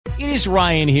It is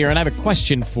Ryan here, and I have a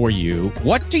question for you.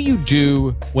 What do you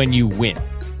do when you win?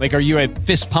 Like, are you a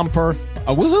fist pumper,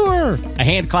 a woohooer, a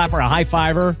hand clapper, a high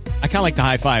fiver? I kind of like the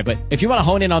high five, but if you want to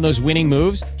hone in on those winning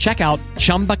moves, check out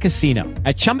Chumba Casino.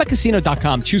 At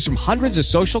ChumbaCasino.com, choose from hundreds of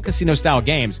social casino-style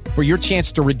games for your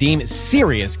chance to redeem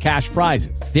serious cash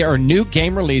prizes. There are new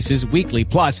game releases weekly,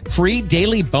 plus free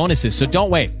daily bonuses. So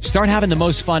don't wait. Start having the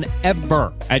most fun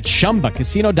ever at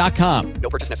ChumbaCasino.com. No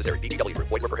purchase necessary. VGW. Void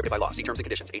where prohibited by law. See terms and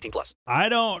conditions. 18+. I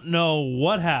don't know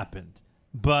what happened,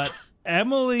 but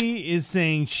Emily is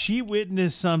saying she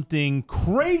witnessed something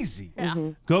crazy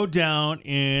go down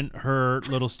in her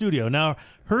little studio. Now,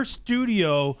 her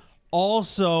studio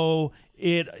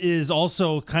it is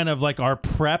also kind of like our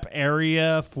prep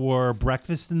area for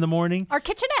breakfast in the morning. Our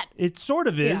kitchenette. It sort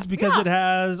of is because it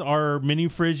has our mini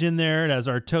fridge in there. It has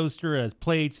our toaster. It has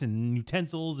plates and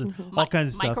utensils and all kinds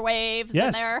of stuff. Microwaves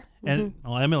in there. And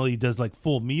Emily does like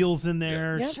full meals in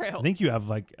there. It's true. I think you have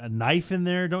like a knife in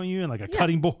there, don't you? And like a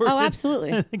cutting board. Oh,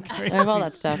 absolutely. I have all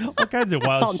that stuff. All kinds of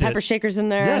wild salt and shit. pepper shakers in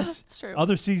there. Yes. It's true.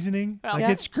 Other seasoning.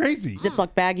 It's crazy.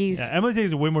 Ziploc baggies. Yeah, Emily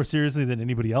takes it way more seriously than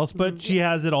anybody else, but she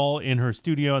has it all in her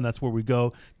studio, and that's where we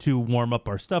go to warm up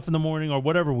our stuff in the morning or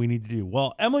whatever we need to do.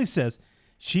 Well, Emily says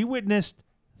she witnessed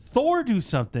Thor do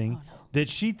something that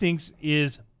she thinks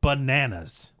is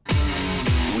bananas.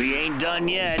 We ain't done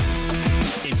yet.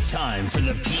 It's time for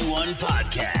the P1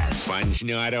 Podcast. Fun's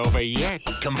not over yet.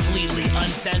 Completely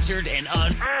uncensored and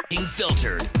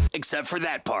unfiltered, except for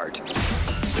that part.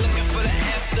 Looking for the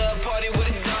after party with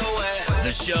it going.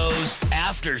 The show's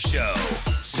after show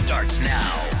starts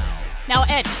now. Now,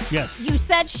 Ed, Yes. you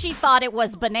said she thought it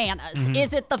was bananas.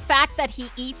 Is it the fact that he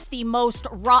eats the most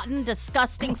rotten,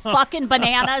 disgusting fucking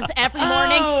bananas every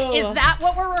morning? Is that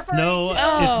what we're referring No, to? it's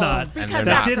not. Because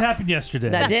That did happen yesterday.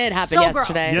 That did happen so gross.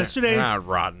 yesterday. Yesterday's Not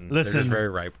rotten. Listen, They're just very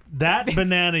ripe. that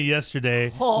banana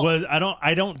yesterday was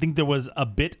I don't think there was a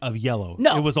bit of yellow.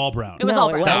 No. It was all brown. It was No, all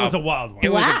it brown. That was a wild one. It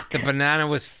was Black. the banana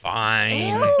was fine.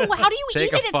 Ew, how do you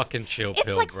Take eat it? a fucking chill It's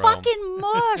pill, like bro. fucking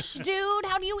mush, dude.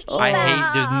 How do you eat I that?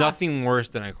 hate. There's nothing worse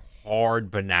than a hard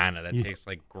banana that tastes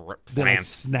like plants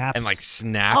snaps. and like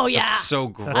snaps. Oh, yeah. It's so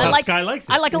gross. That's I how like, Sky likes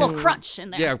it. I like a little crunch in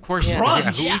there. Yeah, of course. Yeah. Yeah.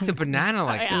 Crunch. Who eats a banana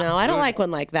like that? No, I don't like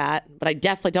one like that, but I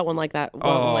definitely don't want one like that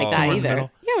Somewhere in the either.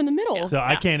 middle? Yeah, in the middle. So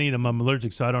I can't eat them. I'm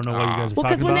allergic, so I don't know what you guys are Well, talking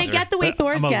because when about. they get the way But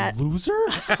Thor's I'm get, a loser?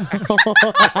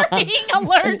 Being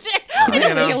allergic. You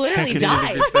know? he'll literally It needed to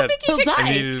die. be said. He'll It die.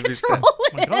 needed to be said. Control Oh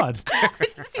my God. I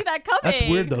didn't see that coming. That's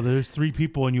weird, though. There's 3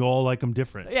 people and you all like them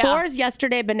different. Yeah. Thor's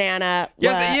yesterday banana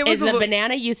Yes, it was is a the little-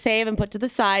 banana you save and put to the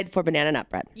side for banana nut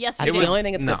bread. Yes, That's it the was- only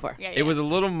thing it's no, good for. Yeah, It was a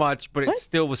little much, but it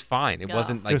still was fine. It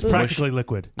wasn't like It was mush. practically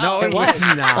liquid. No, Oh, it was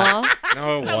was. not.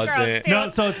 No, it So gross, wasn't. dude. No,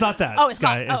 so it's not that. Oh, it's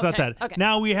Sky. not. It's not Okay, that. okay.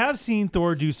 Now, we have seen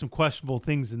Thor do some questionable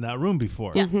things in that room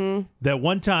before. Yes. That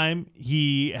one time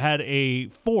he had a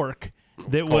fork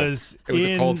that cold. was It was a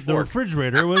in cold the fork.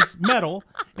 refrigerator. It was metal.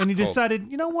 And he decided,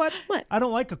 you know what? What? I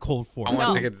don't like a cold fork. I want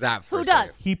No. to take it that for Who a second.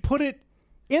 does? He put it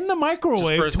in the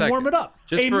microwave Just for a to warm second. it up.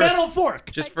 Just a for a metal s-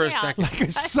 fork. Just for a Yeah. second. Like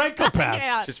a psychopath.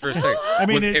 Yeah. Just for a second. I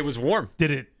mean, it was warm.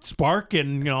 Did it spark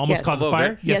and almost Yes. cause A a little fire?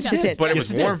 bit. Yes, it did. But it Yes,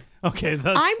 was it did. warm. Okay,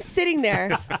 that's I'm sitting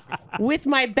there with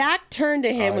my back turned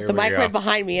to him with here the we microwave go.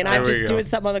 behind me, and Here I'm we just go. doing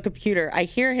something on the computer. I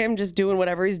hear him just doing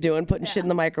whatever he's doing, putting shit in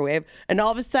the microwave, and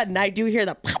all of a sudden I do hear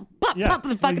the pop, pop, Yeah. pop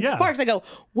of the fucking Yeah. sparks. I go,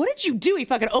 "What did you do?" He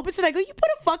fucking opens it. I go, "You put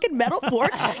a fucking metal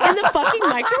fork in the fucking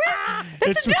microwave?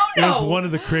 That's a It no-no." was one of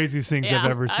the craziest things Yeah,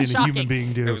 I've ever seen a shocking. human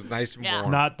being do. It was nice and Yeah.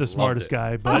 warm. Not the Loved smartest it.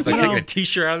 guy, It but was like you taking know, a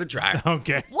t-shirt out of the dryer.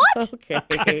 okay. What?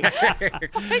 Okay.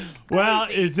 Well,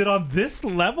 is it on this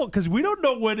level? Because we don't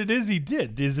know what it is he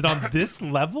did. Is it on this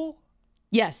level?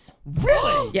 Yes.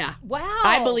 Really? Yeah. Wow.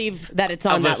 I believe that it's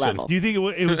on that listen. level. Do you think it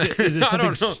was? Is it I something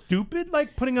don't know. stupid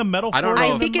like putting a metal? I don't fork know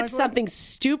in I the think it's microwave? something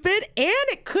stupid, and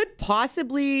it could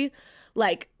possibly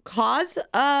like cause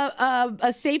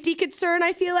a safety concern.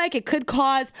 I feel like it could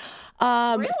cause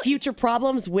future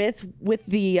problems with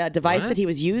the device that he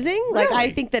was using. Like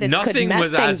I think that it could Nothing mess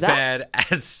was things as up. bad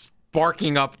as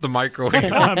sparking up the microwave.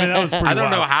 I mean, that was pretty I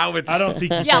don't know wild. how it's. I don't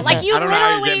think. Yeah, like you I don't know how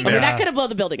you're literally. getting I mean, there. that could have blown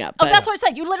the building up. Oh, but- that's what I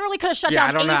said. You literally could have shut Yeah, I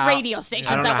down don't know 8 how- radio stations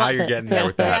I don't know at how once. you're getting there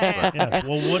with that. Yeah. but- Yeah.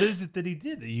 Well, what is it that he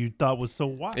did that you thought was so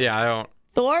wild? Yeah, I don't.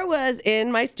 Thor was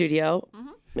in my studio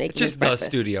making It's just his the breakfast.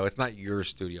 studio. It's not your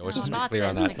studio. Let's No, just be not clear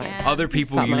on this that. again. Other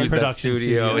people not my use that production studio.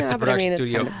 studio. It's Yeah, the but I mean,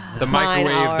 production it's studio. kind of The mine,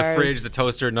 microwave, the ours. fridge, the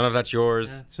toaster. None of that's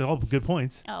yours. So all good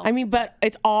points. Oh. I mean, but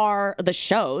it's the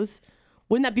shows.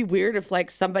 Wouldn't that be weird if like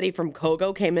somebody from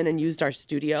Kogo came in and used our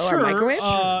studio, our microwave?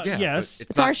 Yeah, yes. but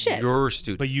It's our not shit. Your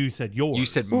studio. But you said yours. You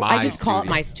said Well, my I just call it studio.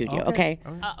 my studio, okay?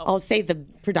 I'll say the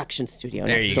production studio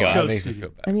There next you door. go. Show That makes me studio.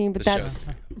 feel better. I mean, but The show.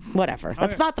 that's whatever.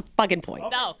 That's not the fucking point.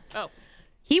 No. Oh.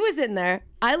 He was in there.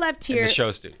 I left here, the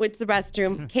show studio. went to the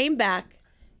restroom, came back,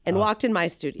 and walked in my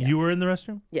studio. You were in the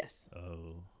restroom? Yes. No.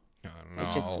 I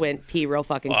just went pee real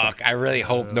fucking quick. Fuck, I really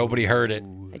hope nobody heard it.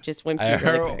 I just went pee I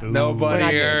really hope quick. We're nobody not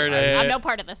doing heard I'm it. no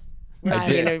part of this. I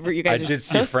mean, you guys I are did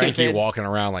so see Frankie stupid. walking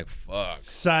around like, fuck.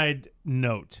 Side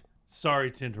note. Sorry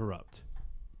to interrupt.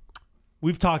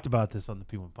 We've talked about this on the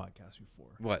P1 podcast before.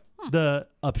 What? The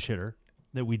upshitter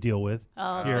that we deal with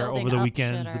Oh, here building over the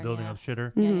weekends, the upshitter, building yeah.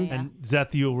 upshitter. Mm-hmm. And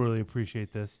Zeth, you'll really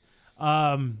appreciate this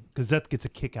because Zeth gets a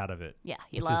kick out of it. Yeah,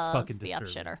 he which loves is fucking the disturbing.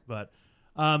 upshitter. But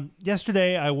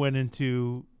yesterday I went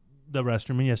into the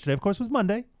restroom, and yesterday, of course, was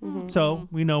Monday. So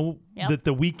we know Yep. that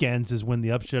the weekends is when the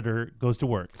upshitter goes to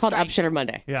work. It's called Upshitter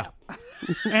Monday. Yeah.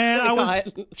 And I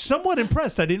was God. somewhat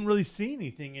impressed. I didn't really see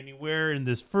anything anywhere in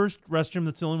this first restroom.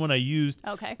 That's the only one I used.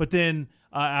 Okay. But then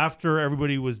after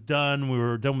everybody was done, we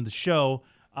were done with the show,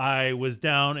 I was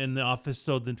down in the office.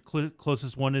 So the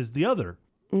closest one is the other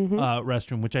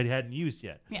restroom, which I hadn't used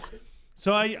yet. Yeah.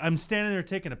 So I'm standing there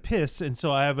taking a piss. And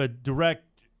so I have a direct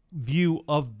view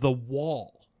of the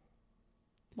wall.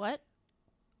 What?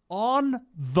 On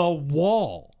the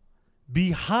wall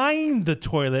behind the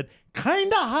toilet,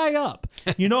 kind of high up.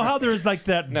 You know how there's like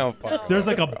that? No, fuck. There's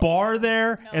like a bar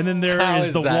there, and then there How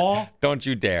is the that? wall. Don't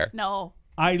you dare. No.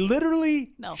 I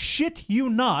literally No. shit you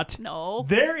not. No.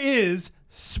 There is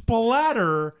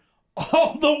splatter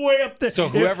all the way up there. So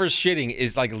whoever's shitting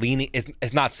is like leaning,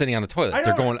 is not sitting on the toilet. I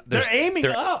They're know, going. they're aiming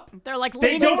up. They're like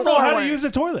They leaning don't know how to forward. use a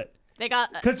toilet They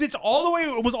got. because it's all the way.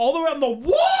 It was all the way on the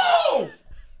wall.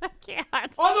 I can't.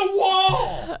 On the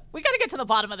wall. We got to get to the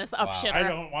bottom of this upshitter. I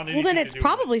don't want Well, then it's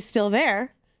probably still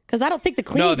there because I don't think the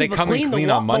cleaning No, they people come and clean clean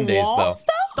the on Mondays, the walls,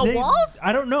 though. The walls?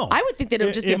 I don't know. I would think that it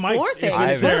would just be a might- floor if thing.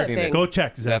 I it's haven't a seen thing. it. Go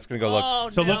check. Zach. That's gonna go look. Oh,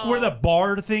 So look where the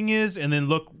bar thing is, and then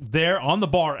look there on the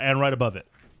bar and right above it.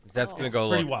 That's gonna go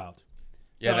Pretty look. wild.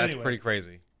 Yeah, So that's anyway. pretty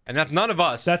crazy. And that's none of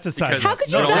us. That's a side because note. How could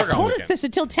we you don't not work on told us weekends. this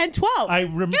until 10:12?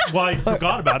 I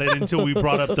forgot about it until we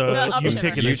brought up the you upshitter.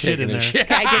 taking You a shit in taking a there.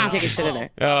 shit. Okay, I didn't take a shit in there.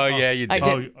 Oh yeah, you did. I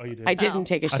did. Oh, you did. I didn't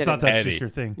take a shit I thought in there. that's Eddie. just your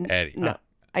thing. Eddie. No,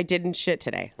 I didn't shit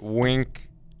today. Wink.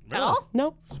 No?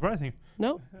 Nope. Surprising.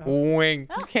 Nope. Wink.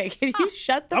 Okay, can you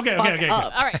shut the Okay, fuck okay, okay,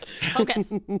 up? All right.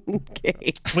 Focus.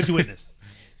 Okay. What'd you witness?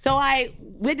 So I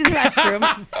went to the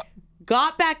restroom,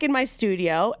 got back in my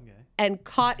studio, and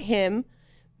caught him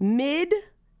mid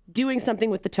doing something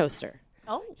with the toaster.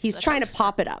 Oh. He's trying to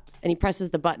pop it up, and he presses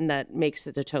the button that makes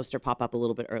the toaster pop up a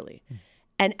little bit early.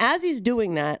 And as he's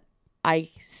doing that, I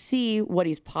see what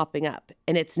he's popping up,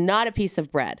 and it's not a piece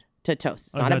of bread to toast.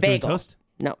 It's Oh, not he's a not doing bagel. toast?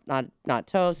 No, not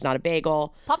toast, not a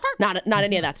bagel. Pop-Tart? Not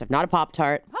any of that stuff. Not a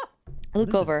Pop-Tart. I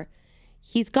look over.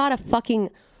 He's got a fucking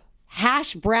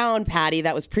hash brown patty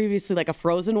that was previously like a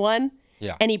frozen one.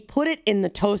 Yeah. And he put it in the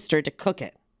toaster to cook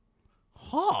it.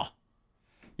 Huh.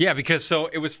 Yeah, because so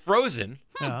it was frozen.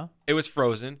 Yeah. It was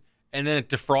frozen, and then it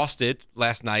defrosted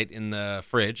last night in the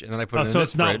fridge, and then I put it in So this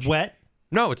it's not fridge. wet?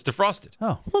 No, it's defrosted.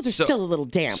 Oh. Those are So- still a little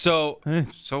damp. So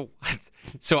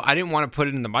I didn't want to put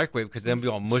it in the microwave because then it'd be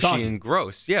all mushy Soggy. and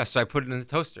gross. Yeah, so I put it in the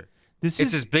toaster. This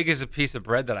It's is as big as a piece of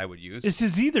bread that I would use. this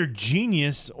is either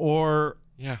genius or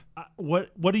Yeah. what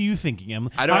are you thinking,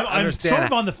 Emily? I don't I'm understand sort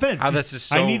of on the fence. how this is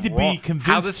so I need to wrong. be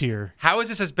convinced here. How is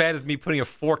this as bad as me putting a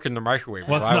fork in the microwave?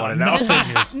 Well, Is it's what I not. want to know.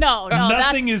 Nothing is. No,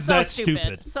 Nothing that's is so that stupid.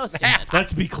 stupid. So stupid.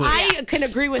 Let's be clear. I can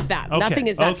agree with that. Okay, Nothing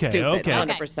is that okay, stupid. okay.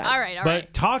 100%. All right, all But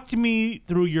right. talk to me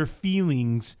through your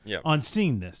feelings Yep. on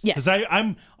seeing this. Yes. Because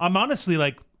I'm honestly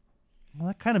like, well,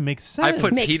 that kind of makes sense. I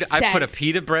put Makes I put a sense.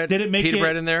 pita bread. Did it make pita it-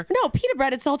 bread in there? No, pita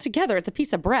bread, it's all together. It's a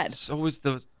piece of bread. So was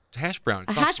the hash brown.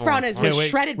 A It's not hash brown falling is apart. with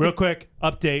shredded. Real quick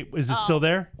update. Is it still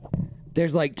there?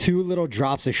 There's like 2 little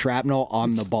drops of shrapnel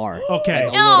on the bar. Okay.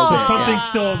 Like a little So bit. something's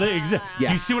still there. Yeah.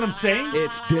 Do you see what I'm saying?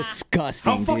 It's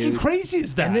disgusting, How fucking dude. crazy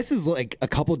is that? And this is like a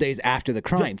couple days after the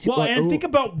crime. too. well, Like, and ooh. think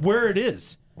about where it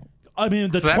is. I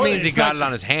mean, the So that toilet, means he it's got not- it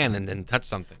on his hand and then touched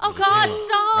something. Oh, with his God, hand,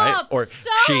 stop. Right? Or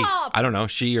Stop. she. I don't know.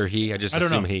 She or he. I just I don't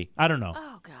assume know. he. I don't know.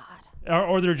 Oh, God.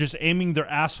 Or they're just aiming their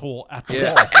asshole at the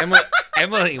wall. Yeah.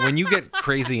 Emily, when you get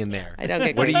crazy in there, I don't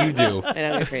get what do crazy. you do? I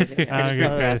don't get crazy. I just go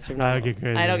to the restroom. I don't get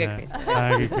crazy. I don't in get that.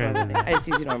 crazy. I don't get crazy. I just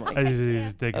use you normally. I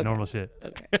just take normal shit.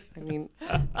 Okay. I mean,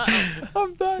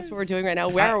 I'm done. This is what we're doing right now.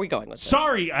 Where are we going with this?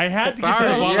 Sorry, I had to get Sorry,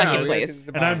 to the bottom yeah, of fucking this. place.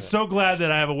 And I'm so glad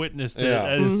that I have a witness that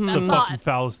Yeah. is the I saw fucking it.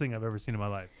 foulest thing I've ever seen in my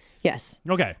life. Yes.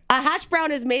 Okay. A hash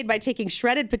brown is made by taking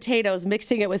shredded potatoes,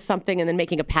 mixing it with something, and then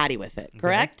making a patty with it.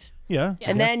 Correct? Yeah.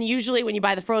 And then usually when you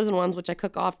buy the frozen ones, which I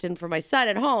cook often for my son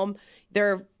at home,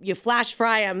 you flash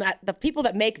fry them. The people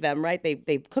that make them, right?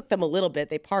 They cook them a little bit.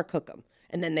 They par cook them,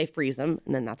 and then they freeze them,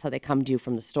 and then that's how they come to you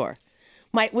from the store.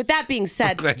 With that being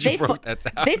said,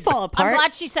 they fall apart. I'm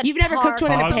glad she said You've never cooked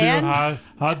one in a pan?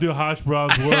 How do hash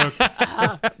browns work?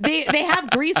 They have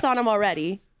grease on them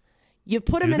already. You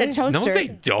put them in a toaster. No, they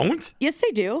don't. Yes,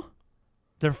 they do.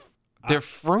 They're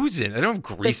frozen. They don't have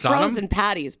grease They're on them. frozen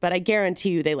patties, but I guarantee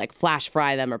you they like flash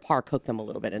fry them or par cook them a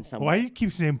little bit in some Why way. do you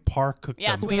keep saying par cook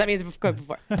Yeah, them? it's Because that means it's cooked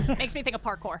before. Makes me think of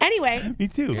parkour. Anyway, Me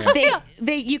too.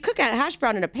 you cook a hash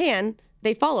brown in a pan,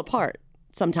 they fall apart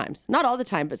sometimes. Not all the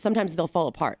time, but sometimes they'll fall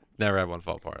apart. Never had one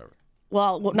fall apart ever.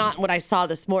 Well, not what I saw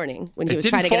this morning when he It was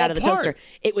didn't trying to get fall out of the apart. toaster.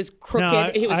 It was crooked.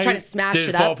 No, he was I- trying to smash Did it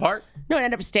it up. fall apart? No, it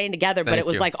ended up staying together, but Thank it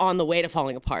was you. like on the way to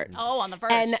falling apart. Oh, on the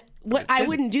verge. And I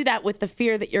wouldn't do that with the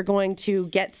fear that you're going to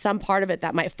get some part of it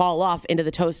that might fall off into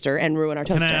the toaster and ruin our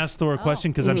Can toaster. I ask Thor a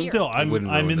question? Because I'm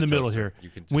wouldn't I'm ruin in the the middle toaster. here. You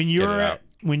could just When get you're it at out.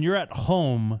 when you're at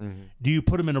home, do you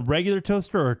put them in a regular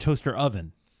toaster or a toaster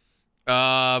oven?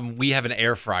 We have an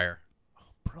air fryer.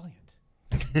 Brilliant.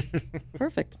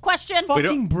 Perfect. Question.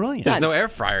 Fucking brilliant. There's no air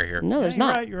fryer here. No, there's You're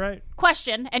not. right. You're right.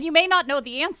 Question, and you may not know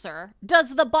the answer.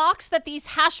 Does the box that these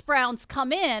hash browns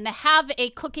come in have a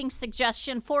cooking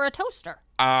suggestion for a toaster?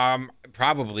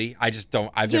 Probably. I just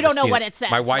don't. I've You never don't know seen what it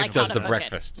says. My wife like how does to the cook it.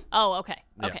 breakfast. Oh, okay.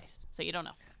 Yeah. Okay. So you don't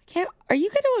know. Are you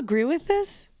going to agree with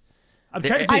this? I'm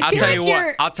trying to think. I'll feel tell like you you're-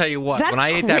 what. I'll tell you what. that's When I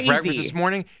ate that breakfast crazy. this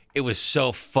morning, it was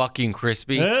so fucking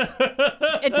crispy.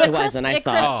 It wasn't, I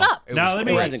saw. crisped up. It Now was let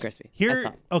me It wasn't crispy. I Here,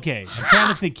 saw. okay. I'm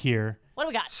trying to think here. What do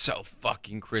we got? so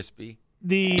fucking crispy.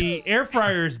 The air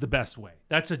fryer is the best way.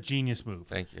 That's a genius move.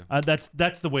 Thank you.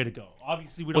 That's the way to go.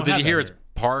 Obviously, we don't. Well, did have you that hear it's here.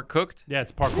 par cooked? Yeah,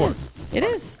 it's parkour. It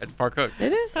is. It's par cooked.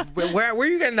 It is. Where are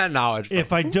you getting that knowledge from?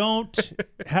 If I don't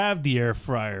have the air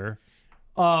fryer,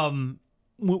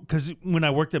 because when I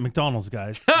worked at McDonald's,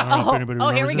 guys, I don't know if anybody Oh,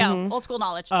 remembers here we this. go. Old school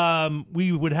knowledge.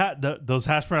 We would have those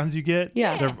hash browns you get.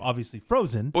 Yeah. they're obviously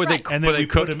frozen. Were they, Right. And were then they we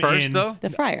put cooked them first in though?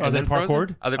 The fryer. Are they And then frozen?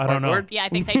 parkoured? Are they I don't know. parkoured? yeah, I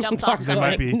think they jumped off. They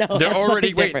might be. No, They're that's already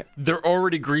something different. they're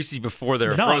already greasy before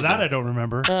they're No, frozen. that I don't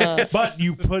remember. But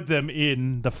you put them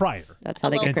in the fryer. That's A how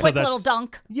they little get so quick cooked. that's- little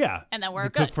dunk. Yeah. And then we're they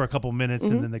good. cook for a couple minutes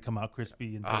and then they come out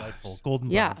crispy and delightful, golden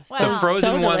brown. Yeah. Wow. The So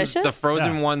frozen ones, delicious. the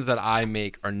frozen Yeah. ones that I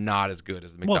make are not as good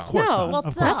as the Well, of McDonald's. course No, not.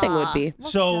 well, Of course. nothing would be.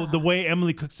 So the way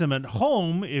Emily cooks them at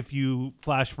home, if you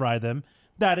flash fry them,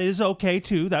 that is okay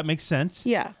too. That makes sense.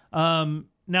 Yeah.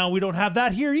 Now we don't have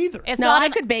that here either. It's No, not I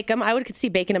an- could bake them. I could see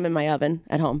baking them in my oven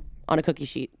at home on a cookie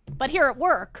sheet. But here at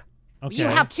work, you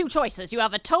Okay. have two choices. You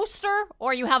have a toaster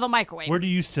or you have a microwave. Where do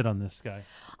you sit on this guy?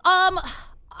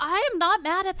 I am not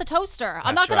mad at the toaster.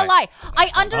 I'm That's not going to right. lie.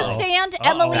 I understand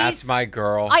Emily's. That's my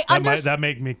girl. I That might understand. that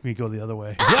make me go the other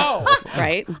way. No.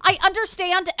 Right? I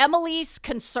understand Emily's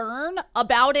concern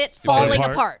about it falling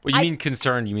apart. apart. Well, you mean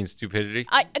concern? You mean stupidity?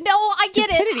 I get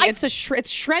Stupidity. it. It's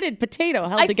shredded potato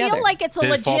held I together. feel like it's a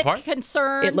Did it fall legit apart?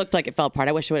 concern. It looked like it fell apart.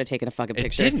 I wish I would have taken a fucking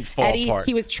picture. didn't fall Eddie, apart.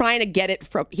 He was trying to get it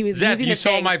from. He was Zach, using you the saw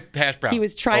thing. my hash brown. He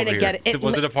was trying over to get here. it.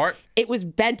 Was it apart? It was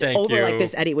bent Thank over like you.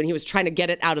 this, Eddie, when he was trying to get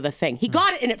it out of the thing. He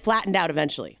got it and it flattened out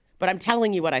eventually. But I'm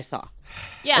telling you what I saw.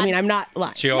 yeah. I mean, I'm not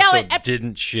lying. She also it-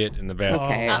 didn't shit in the bathroom.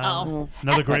 Okay. Uh-oh.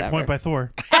 Another great Whatever. point by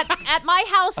Thor. At my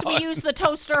house, we use the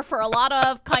toaster for a lot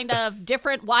of kind of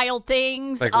different wild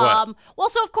things. Like what? Well,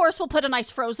 so of course we'll put a nice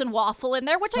frozen waffle in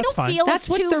there, which I That's don't fine. feel That's is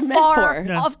what too they're meant far for.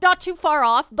 Yeah. off, not too far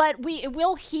off. But it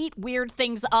will heat weird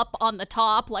things up on the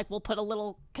top. Like we'll put a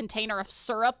little container of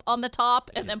syrup on the top,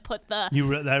 and then put the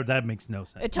That makes no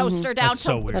sense. toaster down That's to.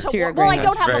 so weird. That's who you're well, I agreeing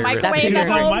don't on. have a Very risky. microwave That's who at you're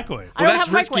agreeing on. home. Microwave. I Well, don't that's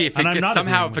have a risky microwave. if And it I'm gets not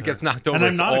somehow agreeing if it with gets her. knocked over. And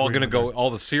I'm It's not all agreeing gonna with go. her. All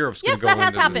the syrup's Yes, gonna that go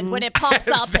has into happened when it pops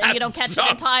up and you don't catch it in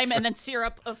sucks. time, and then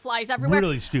syrup flies everywhere.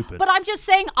 Really stupid. But I'm just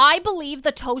saying, I believe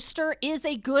the toaster is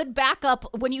a good backup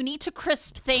when you need to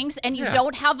crisp things and you Yeah.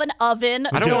 don't have an oven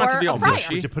I don't or want it to be a all fryer.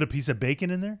 mushy. Would you put a piece of bacon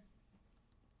in there?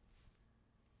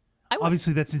 I would.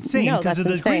 Obviously, that's insane No, because that's of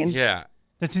the insane. grease. Yeah.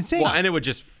 That's insane. Well, and it would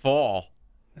just fall.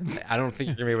 I don't think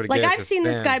you're gonna be able to Like get it I've to seen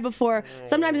this stand. guy before.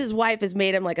 Sometimes his wife has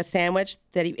made him like a sandwich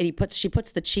that she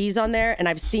puts the cheese on there, and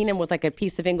I've seen him with like a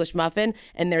piece of English muffin,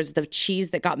 and there's the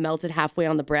cheese that got melted halfway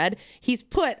on the bread. He's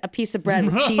put a piece of bread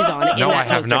with cheese on it. No, in that I have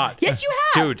toaster. not. Yes, you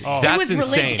have, Dude, that's it was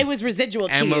insane. It was residual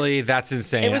cheese. Emily, that's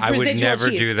insane. It was I would residual never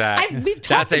cheese. do that. We've That's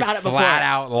talked about a it before. flat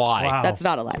out lie. Wow. That's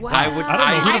not a lie. I would. I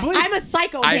don't know who to believe. I'm a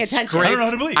psycho. Pay attention. I don't know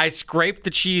how to believe. I scraped the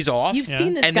cheese off. You've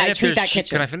seen this and guy then if treat there's that che-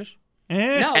 kitchen. Can I finish?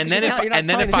 No, And then you're not telling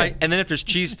the truth. and then if there's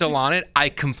cheese still on it, I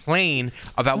complain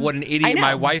about what an I idiot know.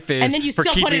 my wife is And then you for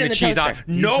still put keeping it in the the cheese on. toaster.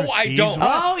 No, I don't.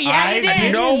 Oh, yeah, you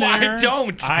did. No, I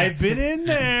don't. I've been in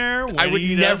there. I would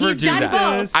never He's do done that.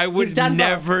 both. I would He's done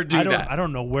never do that. I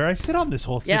don't know where I sit on this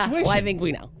whole Yeah, situation. well, I think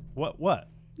we know. What?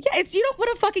 Yeah, it's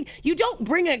you don't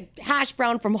bring a hash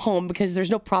brown from home because there's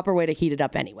no proper way to heat it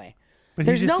up anyway. But he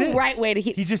There's just no did. right way to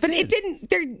heat. He just but did. it didn't.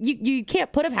 There, you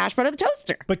can't put a hash brown in the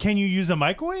toaster. But can you use a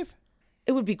microwave?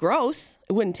 It would be gross.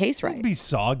 It wouldn't taste right. It'd be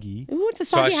soggy. Ooh, it's a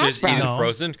So I soggy should hash just eat brown. it No.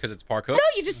 frozen because it's par cooked? No,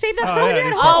 you just save that Oh, for when yeah, you're it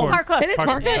at is home. parcooked. par cooked. It is Par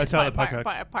par cooked. cooked. That's how the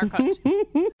Par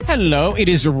cooked. Hello, it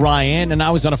is Ryan, and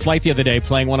I was on a flight the other day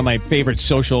playing one of my favorite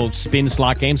social spin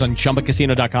slot games on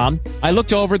ChumbaCasino.com. I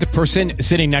looked over at the person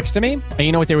sitting next to me, and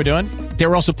you know what they were doing? They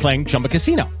were also playing Chumba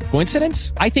Casino.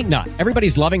 Coincidence? I think not.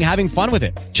 Everybody's loving having fun with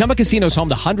it. Chumba Casino is home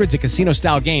to hundreds of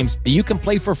casino-style games that you can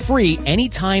play for free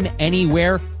anytime,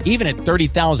 anywhere, even at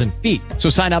 30,000 feet. So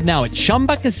sign up now at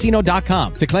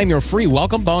ChumbaCasino.com to claim your free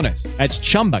welcome bonus. That's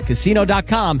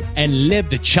ChumbaCasino.com and live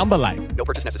the Chumba life. No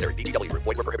purchase necessary. VGW Group.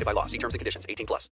 Void where prohibited by law. See terms and conditions. 18+.